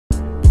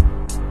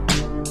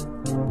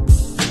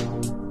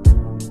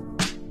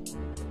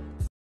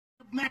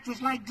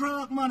mattress like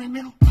drug money,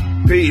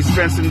 nigga. Peace,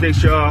 Spence and Dick,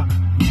 y'all.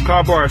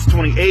 Car Bars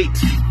 28.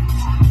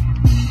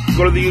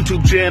 Go to the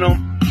YouTube channel.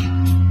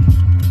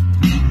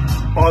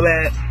 All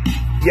that.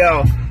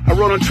 Yo, I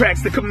wrote on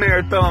tracks that could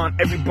marathon.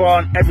 Every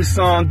bar, every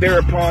song,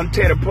 thereupon,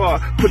 tear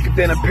apart. Quicker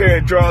than a pair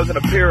of drawers and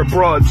a pair of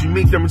broads. You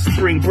meet them in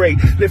spring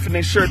break, lifting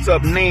their shirts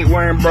up and they ain't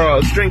wearing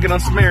bras. Drinking on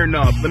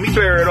Smirnoff, let me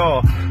bear it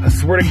all. I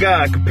swear to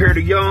God, compared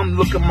to y'all, I'm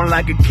looking more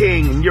like a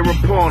king and you're a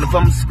pawn. If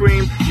I'm a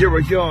scream, you're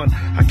a yawn.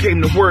 I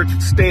came to work,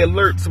 stay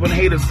alert, so when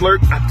haters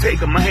lurk, I take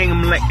them, I hang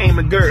them like aim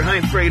and Gert. I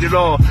ain't afraid at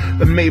all.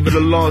 The made of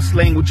the lost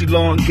language,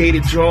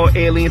 elongated jaw,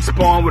 alien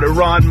spawn with a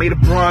rod made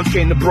of bronze,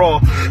 came to brawl.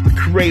 The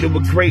creator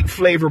with great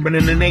flavor, but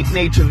an innate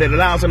nature that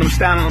allows them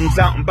styling them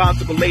out and about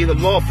to go lay the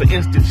law. For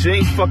instance, you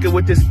ain't fucking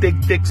with this thick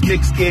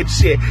stick scared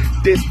shit.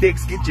 This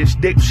dicks get your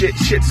dick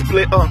shit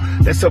split.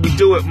 That's how we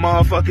do it,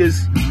 motherfuckers.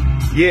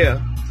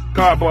 Yeah,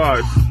 Car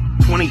Bars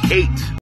 28.